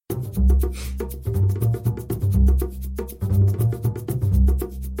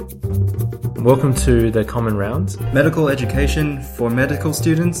Welcome to the Common Rounds. Medical education for medical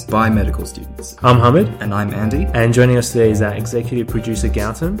students by medical students. I'm Hamid. And I'm Andy. And joining us today is our executive producer,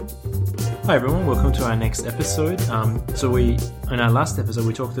 Gautam. Hi everyone, welcome to our next episode. In our last episode,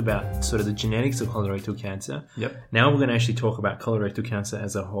 we talked about sort of the genetics of colorectal cancer. Yep. Now we're going to actually talk about colorectal cancer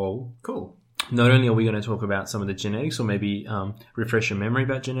as a whole. Cool. Not only are we going to talk about some of the genetics, or maybe refresh your memory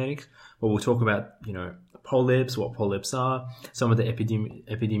about genetics, but we'll talk about, polyps, what polyps are, some of the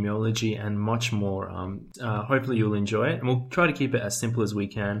epidemiology, and much more. Hopefully you'll enjoy it, and we'll try to keep it as simple as we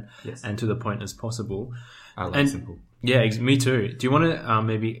can, yes, and to the point as possible. I like simple. Yeah, me too. Do you want to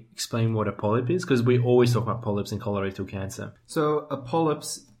maybe explain what a polyp is? Because we always talk about polyps in colorectal cancer. So a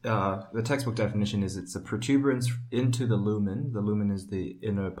polyps, the textbook definition is it's a protuberance into the lumen. The lumen is the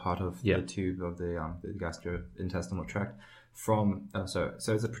inner part of the tube of the gastrointestinal tract. So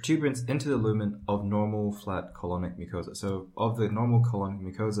it's a protuberance into the lumen of normal flat colonic mucosa. So of the normal colonic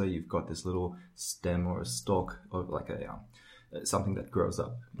mucosa, you've got this little stem or a stalk of like something that grows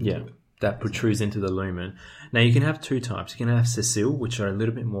up. Yeah, that protrudes into the lumen. Now you can have two types. You can have sessile, which are a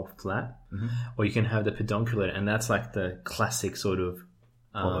little bit more flat, or you can have the pedunculate, and that's like the classic sort of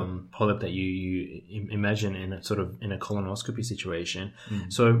polyp that you imagine in a colonoscopy situation.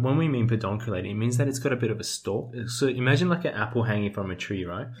 So when we mean pedunculate, it means that it's got a bit of a stalk. So imagine like an apple hanging from a tree,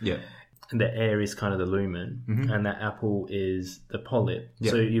 right? Yeah. And the air is kind of the lumen, and that apple is the polyp.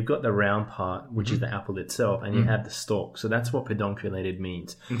 Yeah. So you've got the round part, which is the apple itself, and you have the stalk. So that's what pedunculated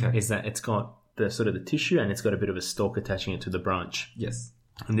means, is that it's got the sort of the tissue, and it's got a bit of a stalk attaching it to the branch. Yes.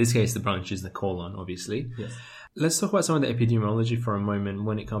 In this case, the branch is the colon, obviously. Yes. Let's talk about some of the epidemiology for a moment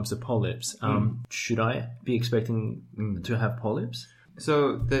when it comes to polyps. Should I be expecting to have polyps?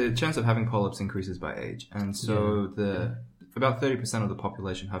 So the chance of having polyps increases by age. And so about 30% of the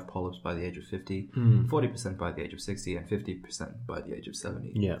population have polyps by the age of 50, 40% by the age of 60, and 50% by the age of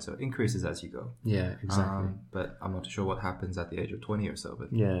 70. Yeah. So it increases as you go. Yeah, exactly. But I'm not sure what happens at the age of 20 or so.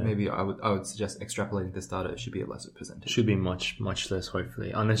 But maybe I would suggest extrapolating this data. It should be a lesser percentage. Should be much less,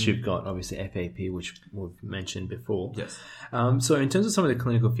 hopefully, unless you've got obviously FAP, which we've mentioned before. Yes. So in terms of some of the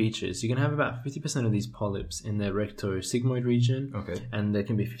clinical features, you can have about 50% of these polyps in the rectosigmoid region. Okay. And there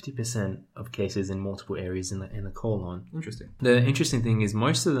can be 50% of cases in multiple areas in the colon. Interesting. The interesting thing is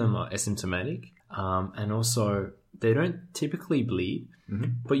most of them are asymptomatic, and also they don't typically bleed,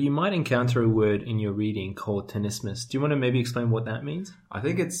 but you might encounter a word in your reading called tenesmus. Do you want to maybe explain what that means? I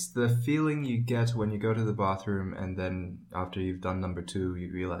think it's the feeling you get when you go to the bathroom and then after you've done number 2,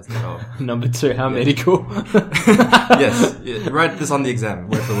 you realize that, Number 2, how medical? Yes, write this on the exam,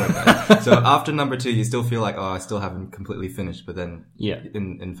 word for word. So after number 2, you still feel like, I still haven't completely finished, but then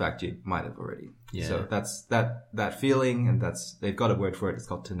in fact, you might have already. Yeah. So that's that feeling, and they've got a word for it. It's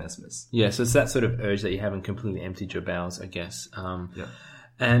called tenesmus. Yeah, so it's that sort of urge that you haven't completely emptied your bowels, I guess.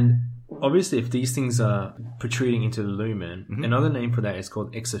 And obviously, if these things are protruding into the lumen, another name for that is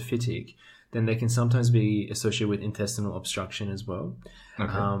called exophytic. Then they can sometimes be associated with intestinal obstruction as well.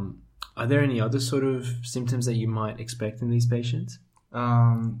 Okay. Are there any other sort of symptoms that you might expect in these patients? We're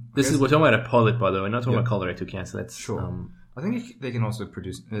talking about a polyp, by the way. We're not talking about colorectal cancer. That's sure. I think they can also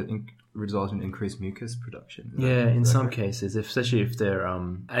produce result in increased mucus production. In some cases, especially if they're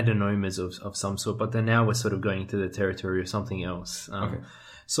adenomas of some sort. But then now we're sort of going into the territory of something else.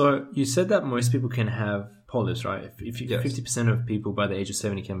 So you said that most people can have polyps, right? If 50% of people by the age of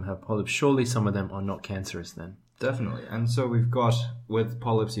 70 can have polyps, surely some of them are not cancerous then. Definitely. And so we've got, with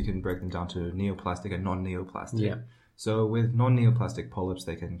polyps, you can break them down to neoplastic and non-neoplastic. Yeah. So with non-neoplastic polyps,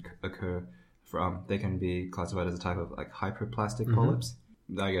 they can they can be classified as a type of like hyperplastic polyps.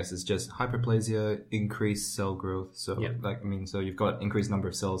 I guess it's just hyperplasia, increased cell growth. So so you've got increased number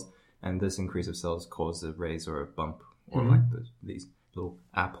of cells, and this increase of cells causes a raise or a bump, or like these little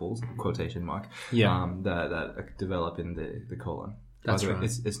apples, quotation mark, that develop in the colon. That's right.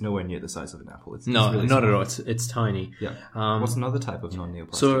 It's nowhere near the size of an apple. It's really not small. at all. It's tiny. Yeah. What's another type of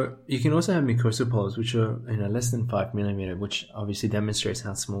non-neoplastic? So you can also have mucosal polyps, which are less than 5 millimeter, which obviously demonstrates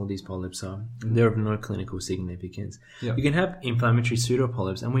how small these polyps are. They're of no clinical significance. Yeah. You can have inflammatory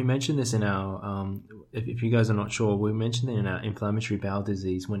pseudopolyps, and we mentioned this in our. If you guys are not sure, we mentioned it in our inflammatory bowel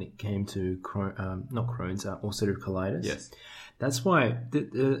disease when it came to not Crohn's, ulcerative colitis. Yes. That's why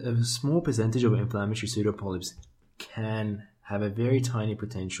a small percentage of inflammatory pseudopolyps can have a very tiny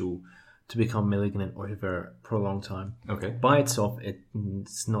potential to become malignant over a prolonged time. Okay. By itself,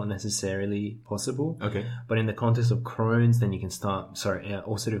 it's not necessarily possible. Okay. But in the context of Crohn's, then you can start,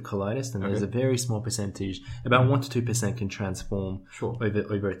 ulcerative colitis, then there's a very small percentage, about 1 to 2% can transform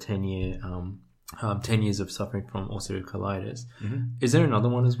over a 10-year 10 years of suffering from ulcerative colitis. Is there another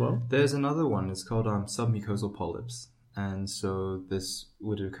one as well? There's another one. It's called submucosal polyps. And so this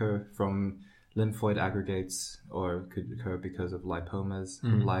would occur from lymphoid aggregates, or could occur because of lipomas,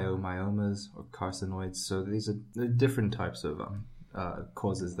 leiomyomas, or carcinoids. So these are the different types of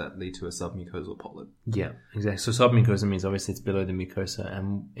causes that lead to a submucosal polyp. Yeah, exactly. So submucosa means obviously it's below the mucosa,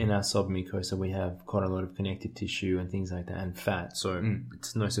 and in our submucosa we have quite a lot of connective tissue and things like that, and fat. So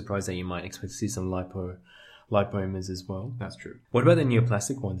it's no surprise that you might expect to see some lipomas as well. That's true. What about the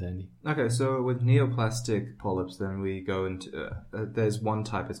neoplastic ones, Andy? Okay, so with neoplastic polyps, then we go into there's one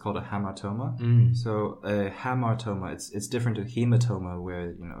type. It's called a hamartoma. So a hamartoma, it's different to hematoma,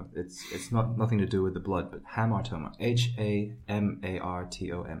 where it's nothing to do with the blood, but hamartoma,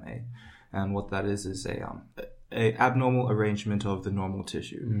 HAMARTOMA, and what that is a abnormal arrangement of the normal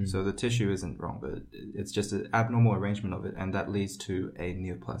tissue. So the tissue isn't wrong, but it's just an abnormal arrangement of it, and that leads to a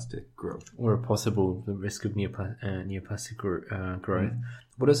neoplastic growth. Or a possible risk of neoplastic growth.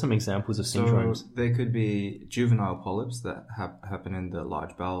 What are some examples of syndromes? So they could be juvenile polyps that happen in the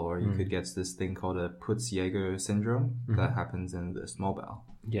large bowel, or you could get this thing called a Peutz-Jeghers syndrome that happens in the small bowel.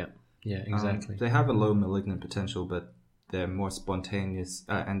 Yeah, exactly. They have a low malignant potential, but they're more spontaneous,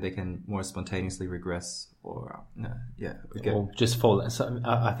 and they can more spontaneously regress or just fall. So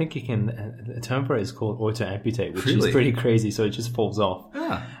I think you can. The term for it is called autoamputate, which Really? is pretty crazy. So it just falls off,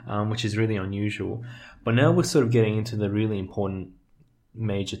 which is really unusual. But now we're sort of getting into the really important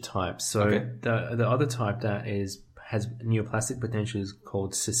major types. So the other type that has neoplastic potential is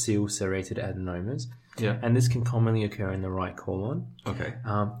called sessile serrated adenomas. Yeah. And this can commonly occur in the right colon. Okay.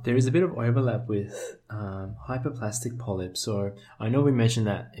 There is a bit of overlap with hyperplastic polyps. So I know we mentioned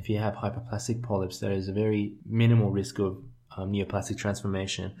that if you have hyperplastic polyps, there is a very minimal risk of neoplastic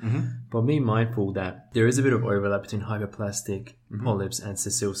transformation. But be mindful that there is a bit of overlap between hyperplastic polyps and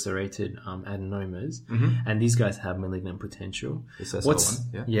sessile serrated adenomas. And these guys have malignant potential. The sessile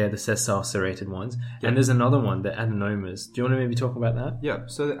one, yeah. The sessile serrated ones. Yeah. And there's another one, the adenomas. Do you want to maybe talk about that? Yeah,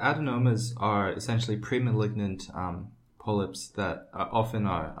 so the adenomas are essentially pre-malignant polyps that often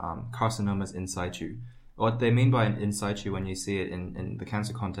are carcinomas in situ. What they mean by an in situ when you see it in the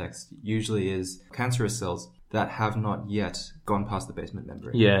cancer context usually is cancerous cells that have not yet gone past the basement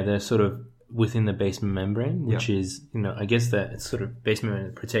membrane. Yeah, they're sort of within the basement membrane, which is, I guess that it's sort of basement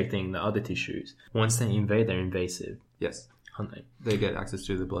membrane protecting the other tissues. Once they invade, they're invasive. Yes. Aren't they? They get access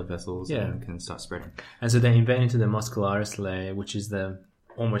to the blood vessels and can start spreading. And so they invade into the muscularis layer, which is the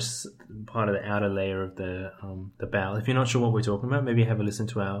almost part of the outer layer of the bowel. If you're not sure what we're talking about, maybe have a listen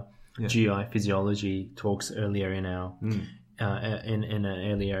to our GI physiology talks earlier in our in an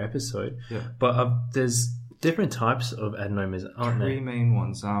earlier episode. Yeah. But there's different types of adenomas, aren't there? Three main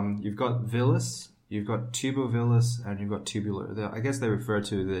ones. You've got villus, you've got tubovilus, and you've got tubular. I guess they refer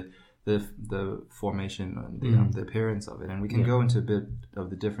to the formation and the appearance of it, and we can go into a bit of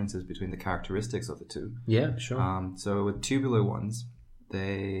the differences between the characteristics of the two. Yeah, sure. So with tubular ones,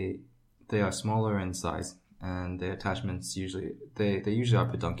 they are smaller in size, and their attachments usually are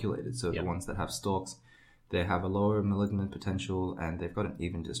pedunculated. So the ones that have stalks, they have a lower malignant potential, and they've got an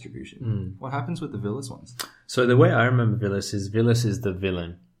even distribution. What happens with the villus ones? So the way I remember villus is the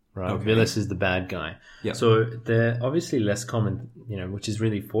villain, right? Okay. Villus is the bad guy. Yeah. So they're obviously less common, which is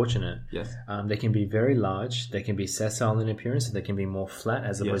really fortunate. Yes. They can be very large. They can be sessile in appearance. So they can be more flat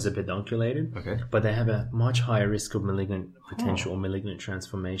as opposed to pedunculated. Okay. But they have a much higher risk of malignant potential or malignant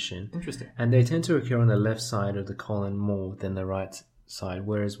transformation. Interesting. And they tend to occur on the left side of the colon more than the right side,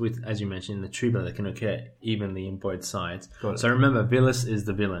 whereas with, as you mentioned, the tubular, they can occur evenly in both sides. So remember, villus is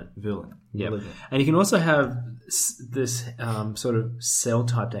the villain. Yeah, and you can also have this sort of cell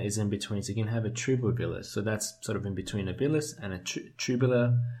type that is in between. So you can have a tubulovillus, so that's sort of in between a villus and a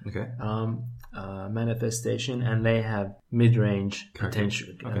tubular manifestation, and they have mid-range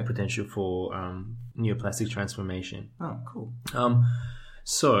potential for neoplastic transformation. Oh, cool.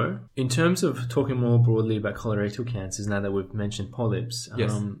 So, in terms of talking more broadly about colorectal cancers, now that we've mentioned polyps,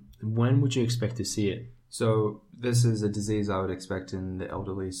 when would you expect to see it? So, this is a disease I would expect in the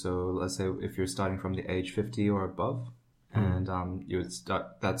elderly. So, let's say if you're starting from the age 50 or above, and you would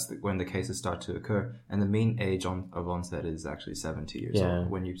start. That's when the cases start to occur, and the mean age of onset is actually 70 years old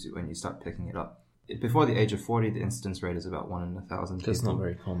when you start picking it up. Before the age of 40, the incidence rate is about 1 in 1,000. That's not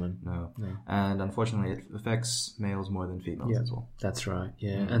very common. No. And unfortunately, it affects males more than females as well. That's right,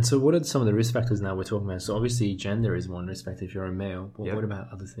 And so what are some of the risk factors now we're talking about? So obviously gender is one risk factor if you're a male, but what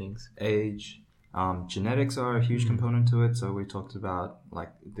about other things? Age, genetics are a huge component to it. So we've talked about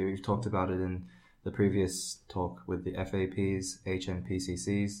it in the previous talk with the FAPs,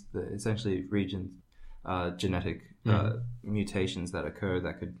 HNPCCs, essentially regions genetic mutations that occur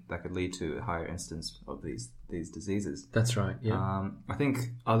that could lead to a higher instance of these diseases. That's right. Yeah. I think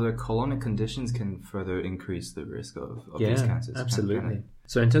other colonic conditions can further increase the risk of these cancers. Absolutely.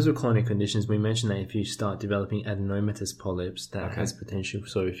 So in terms of colonic conditions, we mentioned that if you start developing adenomatous polyps, that has potential.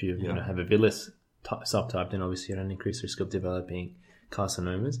 So if you have a villus subtype, then obviously you have an increased risk of developing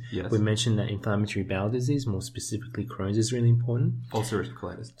carcinomas. Yes. We mentioned that inflammatory bowel disease, more specifically Crohn's, is really important. Ulcerative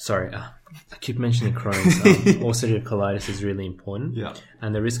colitis. Sorry, I keep mentioning Crohn's. Ulcerative colitis is really important. Yeah.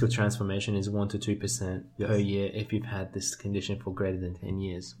 And the risk of transformation is 1 to 2% per year if you've had this condition for greater than 10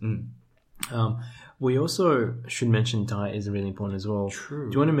 years. We also should mention diet is really important as well.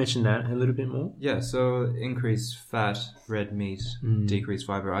 True. Do you want to mention that a little bit more? Yeah, so increased fat, red meat, decreased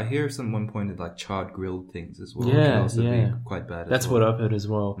fiber. I hear someone pointed like charred grilled things as well. Yeah, can also be quite bad. That's what I've heard as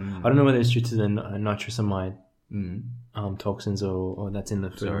well. I don't know whether it's due to the nitrosamide toxins or that's in the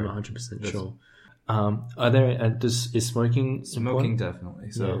food. I'm not 100% sure. Are there? Is smoking? Smoking important?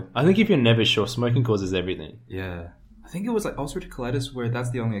 definitely. So I think if you're never sure, smoking causes everything. Yeah. I think it was like ulcerative colitis where that's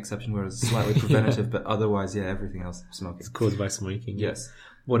the only exception where it's slightly preventative, but otherwise, everything else smoking. It's caused by smoking. Yes.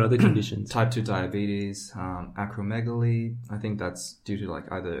 What other conditions? Type 2 diabetes, acromegaly. I think that's due to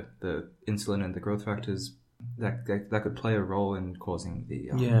like either the insulin and the growth factors that could play a role in causing the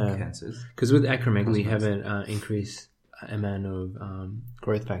cancers. Because with acromegaly, you have an increased amount of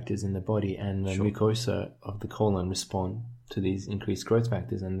growth factors in the body, and the mucosa of the colon respond to these increased growth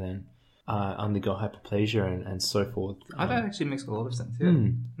factors, and then undergo hyperplasia and so forth. That actually makes a lot of sense.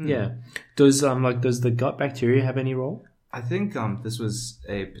 Yeah. Does the gut bacteria have any role? I think this was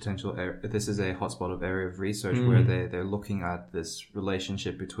a potential. This is a hotspot of area of research where they're looking at this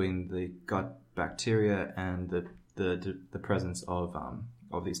relationship between the gut bacteria and the presence of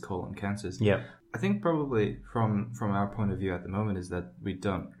these colon cancers. Yeah. I think probably from our point of view at the moment is that we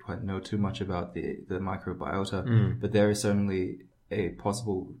don't quite know too much about the microbiota, but there is certainly a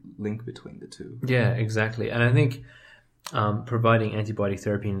possible link between the two. Yeah, exactly. And I think providing antibiotic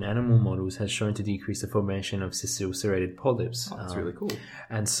therapy in animal models has shown to decrease the formation of cystic ulcerated polyps. Oh, that's really cool.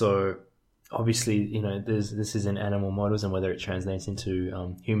 And so, obviously, this is in animal models, and whether it translates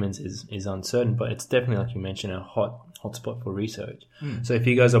into humans is uncertain. But it's definitely, like you mentioned, a hotspot for research. So if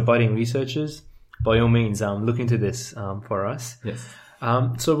you guys are budding researchers, by all means, look into this for us. Yes.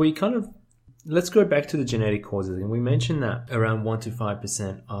 So we let's go back to the genetic causes. And we mentioned that around 1 to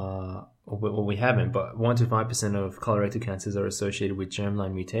 5% are, or we haven't, but 1 to 5% of colorectal cancers are associated with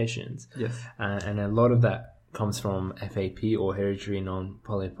germline mutations. Yes. And a lot of that comes from FAP or hereditary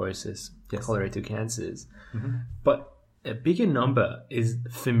non-polyposis colorectal cancers. But a bigger number is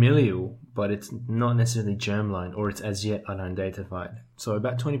familial, but it's not necessarily germline, or it's as yet unidentified. So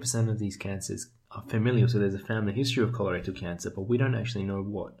about 20% of these cancers are familial. So there's a family history of colorectal cancer, but we don't actually know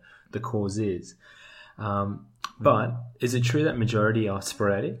what the cause is. But is it true that majority are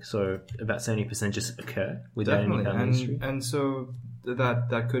sporadic? So about 70% just occur without any family history? And so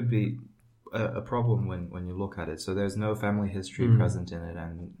that could be a problem when you look at it. So there's no family history present in it,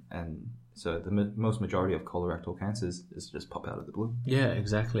 and so the most majority of colorectal cancers is just pop out of the blue. Yeah,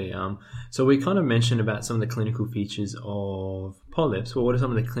 exactly. So we kind of mentioned about some of the clinical features of polyps. Well, what are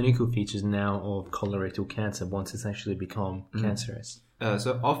some of the clinical features now of colorectal cancer once it's actually become cancerous?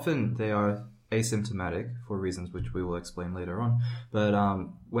 So often they are asymptomatic for reasons which we will explain later on. But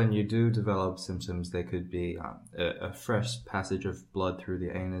when you do develop symptoms, they could be a fresh passage of blood through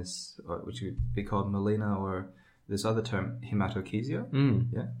the anus, which would be called melena, or this other term, hematochezia.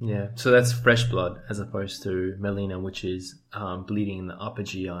 Yeah. So that's fresh blood as opposed to melena, which is bleeding in the upper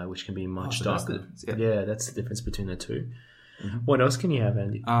GI, which can be much darker. That's the difference between the two. What else can you have,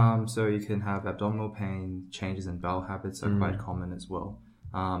 Andy? So you can have abdominal pain, changes in bowel habits are quite common as well.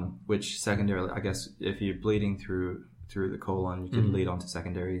 Which secondarily, I guess, if you're bleeding through the colon, you could lead on to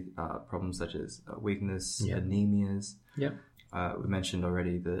secondary problems such as weakness, anemias. We mentioned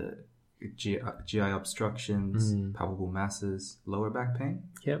already the GI obstructions, palpable masses, lower back pain.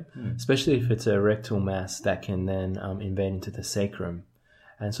 Especially if it's a rectal mass that can then invade into the sacrum.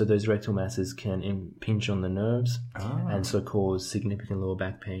 And so those rectal masses can impinge on the nerves and so cause significant lower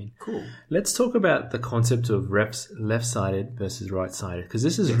back pain. Cool. Let's talk about the concept of left-sided versus right-sided, because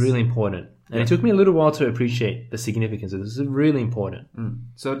this is really important. And it took me a little while to appreciate the significance of this. This is really important.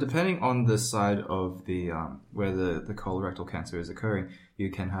 So depending on the side of the where the colorectal cancer is occurring,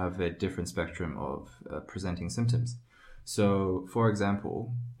 you can have a different spectrum of presenting symptoms. So, for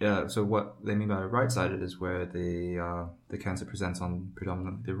example, so what they mean by right-sided is where the cancer presents on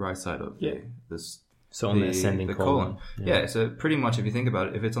predominantly the right side of the ascending colon. So pretty much if you think about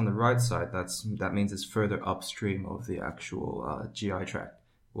it, if it's on the right side, that means it's further upstream of the actual GI tract.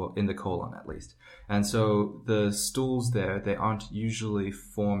 well, in the colon at least. And so the stools there, they aren't usually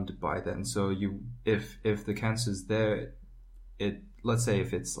formed by then. So if the cancer's there, let's say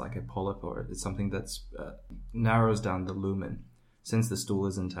if it's like a polyp or it's something that's narrows down the lumen, since the stool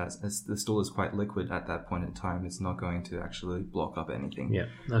the stool is quite liquid at that point in time, it's not going to actually block up anything. Yeah,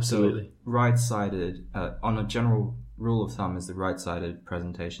 absolutely. So right-sided, on a general rule of thumb, is the right-sided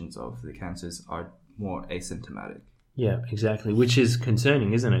presentations of the cancers are more asymptomatic. Yeah, exactly. Which is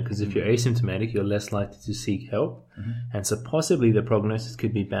concerning, isn't it? Because if you're asymptomatic, you're less likely to seek help. And so possibly the prognosis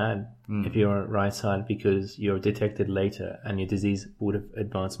could be bad if you're right side, because you're detected later and your disease would have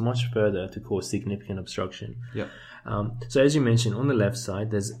advanced much further to cause significant obstruction. Yeah. So as you mentioned, on the left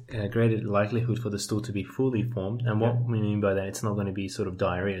side, there's a greater likelihood for the stool to be fully formed. And what we mean by that, it's not going to be sort of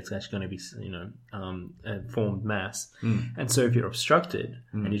diarrhea. It's actually going to be, a formed mass. And so if you're obstructed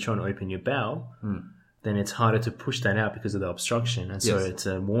and you're trying to open your bowel, then it's harder to push that out because of the obstruction. And so it's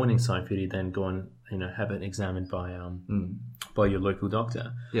a warning sign for you to then go and, have it examined by your local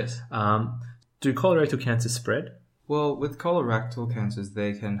doctor. Yes. Do colorectal cancers spread? Well, with colorectal cancers,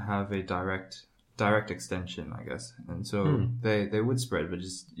 they can have a direct extension, I guess. And so they would spread, but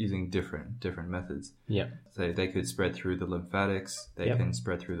just using different methods. Yeah. So they could spread through the lymphatics. They can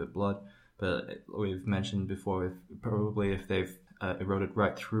spread through the blood. But we've mentioned before, if they've eroded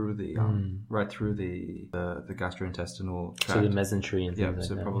right through the gastrointestinal tract. So the mesentery and things like that.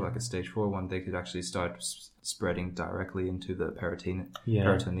 So probably like a stage 4 one, they could actually start spreading directly into the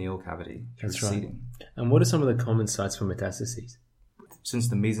peritoneal cavity. That's right. Seeding. And what are some of the common sites for metastases? Since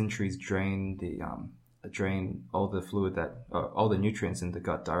the mesenteries drain all the fluid all the nutrients in the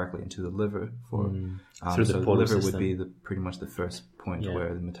gut directly into the liver through the portal liver system. Would be pretty much the first point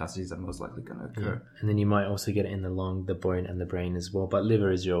where the metastases are most likely going to occur. And then you might also get it in the lung, the bone, and the brain as well. But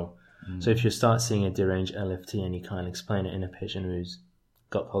liver is so if you start seeing a deranged LFT and you can't explain it in a patient who's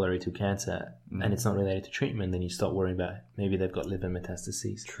got colorectal cancer and it's not related to treatment, then you start worrying about maybe they've got liver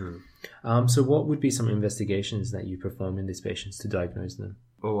metastases. True. So what would be some investigations that you perform in these patients to diagnose them?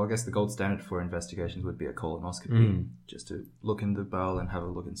 Well, I guess the gold standard for investigations would be a colonoscopy, just to look in the bowel and have a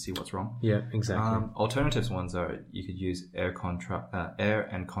look and see what's wrong. Yeah, exactly. Alternatives ones are you could use air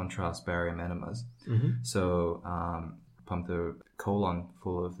and contrast barium enemas. So pump the colon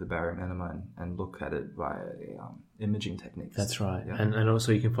full of the barium enema and look at it via imaging techniques. That's right. Yeah. And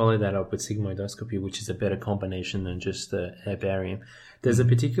also you can follow that up with sigmoidoscopy, which is a better combination than just the air barium. There's a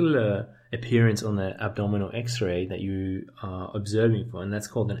particular appearance on the abdominal x-ray that you are observing for, and that's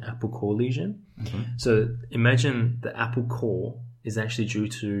called an apple core lesion. So imagine the apple core is actually due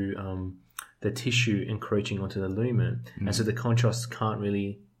to the tissue encroaching onto the lumen, and so the contrast can't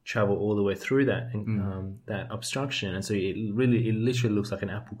really travel all the way through that that obstruction, and so it literally looks like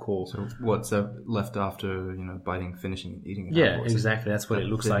an apple core. So what's left after finishing and eating? Yeah, exactly. That's what it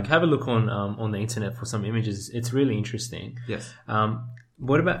looks like. Have a look on the internet for some images. It's really interesting. Yes.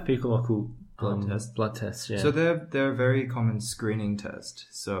 What about fecal occult blood tests? Yeah. So they're a very common screening test.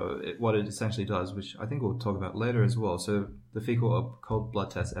 So what it essentially does, which I think we'll talk about later as well. So the fecal occult blood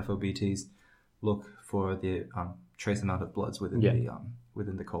tests, FOBTs, look for the trace amount of bloods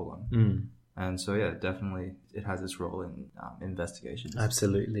within the colon. And so, definitely it has its role in investigations.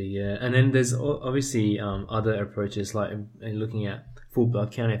 Absolutely, yeah. And then there's obviously other approaches like looking at full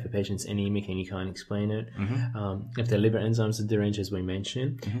blood count if a patient's anemic and you can't explain it. If their liver enzymes are deranged, as we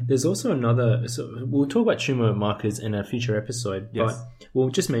mentioned. There's also another, so we'll talk about tumor markers in a future episode, but we'll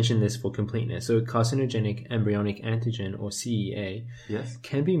just mention this for completeness. So carcinogenic embryonic antigen, or CEA,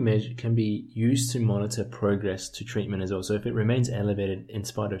 can be used to monitor progress to treatment as well. So if it remains elevated in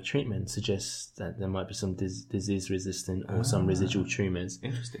spite of treatment, suggests that there might be some disease resistant or some residual tumors.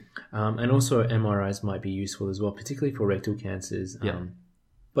 Interesting. And also MRIs might be useful as well, particularly for rectal cancers.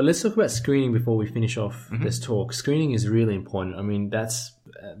 But let's talk about screening before we finish off this talk. Screening is really important. I mean, that's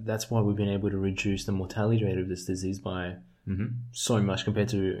why we've been able to reduce the mortality rate of this disease by so much compared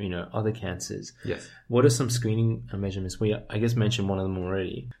to other cancers. Yes. What are some screening measurements? We I guess mentioned one of them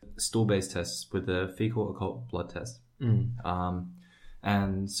already. Stool-based tests with the fecal occult blood test.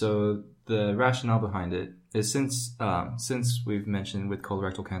 And so the rationale behind it is since we've mentioned with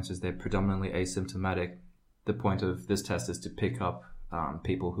colorectal cancers they're predominantly asymptomatic, the point of this test is to pick up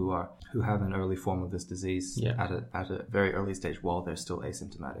people who have an early form of this disease at a very early stage while they're still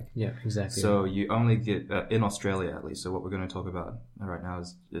asymptomatic. Yeah, exactly. So you only get in Australia at least. So what we're going to talk about right now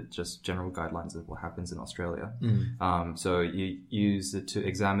is just general guidelines of what happens in Australia. So you use it to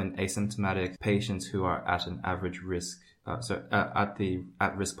examine asymptomatic patients who are at an average risk. At the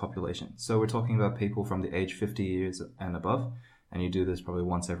at-risk population. So we're talking about people from the age 50 years and above, and you do this probably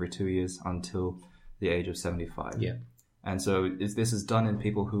once every 2 years until the age of 75. Yeah. And so this is done in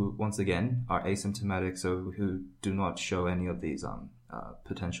people who, once again, are asymptomatic, so who do not show any of these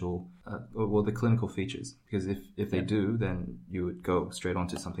potential, the clinical features. Because if they do, then you would go straight on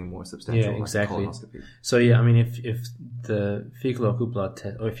to something more substantial, exactly. like colonoscopy. So yeah, I mean, if the fecal occult blood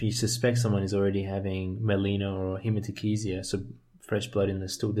test, or if you suspect someone is already having melena or hematochezia, so fresh blood in the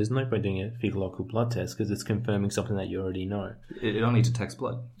stool, there's no point doing a fecal occult blood test because it's confirming something that you already know. It only detects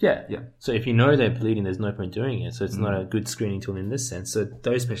blood. Yeah. So if you know they're bleeding, there's no point doing it. So it's not a good screening tool in this sense. So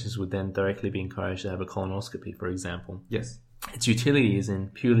those patients would then directly be encouraged to have a colonoscopy, for example. Yes. Its utility is in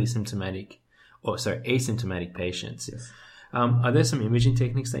purely asymptomatic patients. Yes. Are there some imaging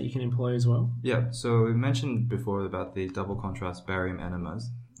techniques that you can employ as well? Yeah. So we mentioned before about the double contrast barium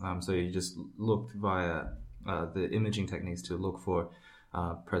enemas. So you just look via the imaging techniques to look for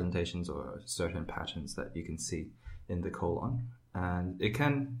presentations or certain patterns that you can see in the colon, and it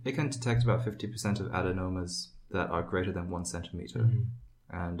can detect about 50% of adenomas that are greater than 1 centimeter,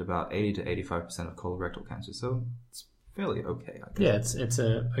 and about 80 to 85% of colorectal cancer. So it's fairly okay, I guess. Yeah, it's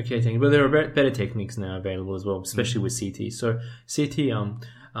a okay thing, but there are better techniques now available as well, especially with CT. So CT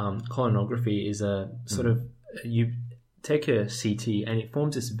colonography is a sort of you take a CT and it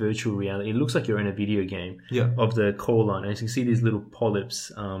forms this virtual reality. It looks like you're in a video game of the colon, and you can see these little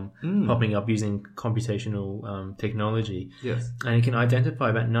polyps popping up using computational technology. Yes. And it can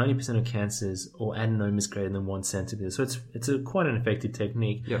identify about 90% of cancers or adenomas greater than 1 centimeter. So it's quite an effective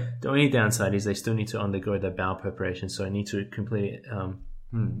technique. Yeah. The only downside is they still need to undergo the bowel preparation, so I need to completely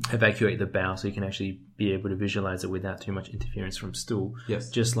evacuate the bowel so you can actually be able to visualize it without too much interference from stool. Yes.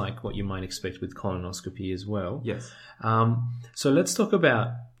 Just like what you might expect with colonoscopy as well. Yes. So let's talk about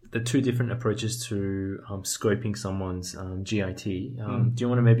the two different approaches to scoping someone's GIT. Do you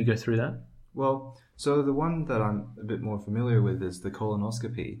want to maybe go through that? Well, so the one that I'm a bit more familiar with is the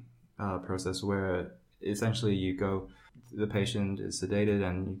colonoscopy process, where essentially the patient is sedated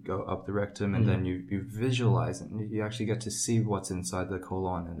and you go up the rectum, and then you visualize and you actually get to see what's inside the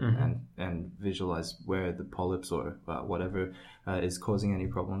colon and visualize where the polyps or whatever is causing any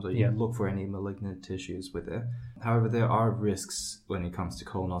problems, or you look for any malignant tissues with it. However, there are risks when it comes to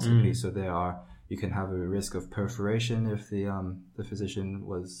colonoscopy. So you can have a risk of perforation if the physician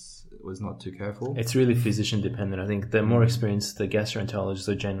was not too careful. It's really physician dependent. I think the more experienced the gastroenterologist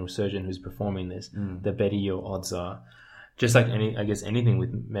or general surgeon who's performing this, the better your odds are. Just like anything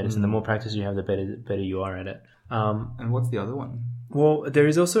with medicine, the more practice you have, the better you are at it. And what's the other one? Well, there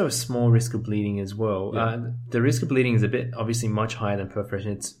is also a small risk of bleeding as well. Yeah. The risk of bleeding is obviously much higher than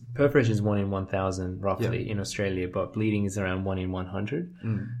perforation. Perforation is 1 in 1,000 roughly in Australia, but bleeding is around 1 in 100.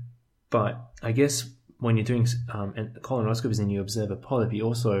 But I guess when you're doing colonoscopies and you observe a polyp, you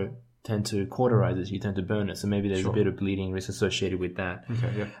also tend to cauterize it. You tend to burn it. So maybe there's a bit of bleeding risk associated with that.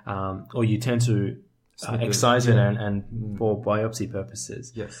 Okay, yeah. Or you tend to excise it and for biopsy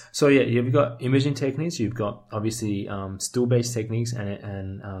purposes. Yes. So you've got imaging techniques. You've got obviously stool-based techniques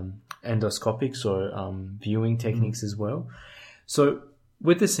and endoscopics or viewing techniques as well. So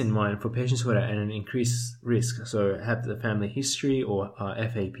with this in mind, for patients who are at an increased risk, so have the family history or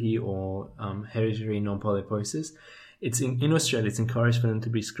FAP or hereditary non-polyposis, in Australia, it's encouraged for them to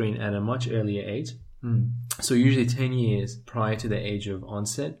be screened at a much earlier age. So usually 10 years prior to the age of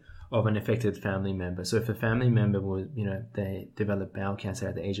onset of an affected family member. So if a family member they develop bowel cancer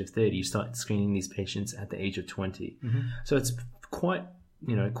at the age of 30, you start screening these patients at the age of 20. So it's quite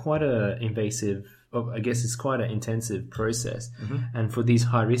a invasive, I guess it's quite an intensive process. And for these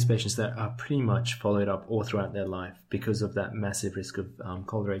high risk patients that are pretty much followed up all throughout their life because of that massive risk of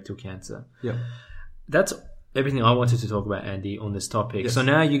colorectal cancer. Yeah. That's everything I wanted to talk about, Andy, on this topic. Yes. So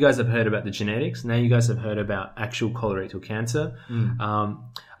now you guys have heard about the genetics. Now you guys have heard about actual colorectal cancer.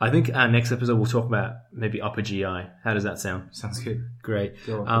 I think our next episode we'll talk about maybe upper GI. How does that sound? Sounds good. Great.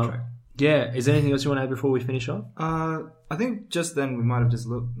 Go on the track. Yeah. Is there anything else you want to add before we finish off? I think just then we might have just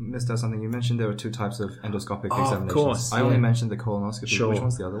missed out something. You mentioned there were 2 types of endoscopic examinations. Of course. I only mentioned the colonoscopy. Sure. Which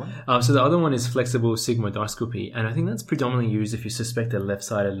one's the other one? So the other one is flexible sigmoidoscopy. And I think that's predominantly used if you suspect a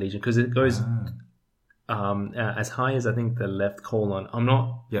left-sided lesion because it goes as high as I think the left colon.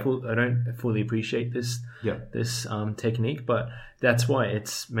 I don't fully appreciate this technique, but that's why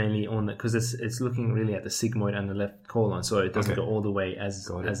it's mainly on it because it's looking really at the sigmoid and the left colon, so it doesn't go all the way as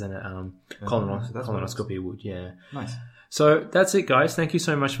an colonoscopy would. Yeah. Nice. So that's it, guys. Thank you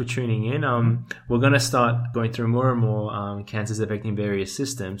so much for tuning in. We're going to start going through more and more cancers affecting various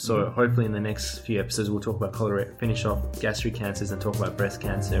systems. So hopefully in the next few episodes, we'll talk about finish off gastric cancers and talk about breast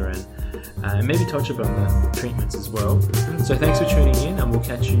cancer and maybe touch upon the treatments as well. So thanks for tuning in, and we'll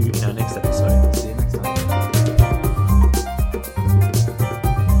catch you in our next episode.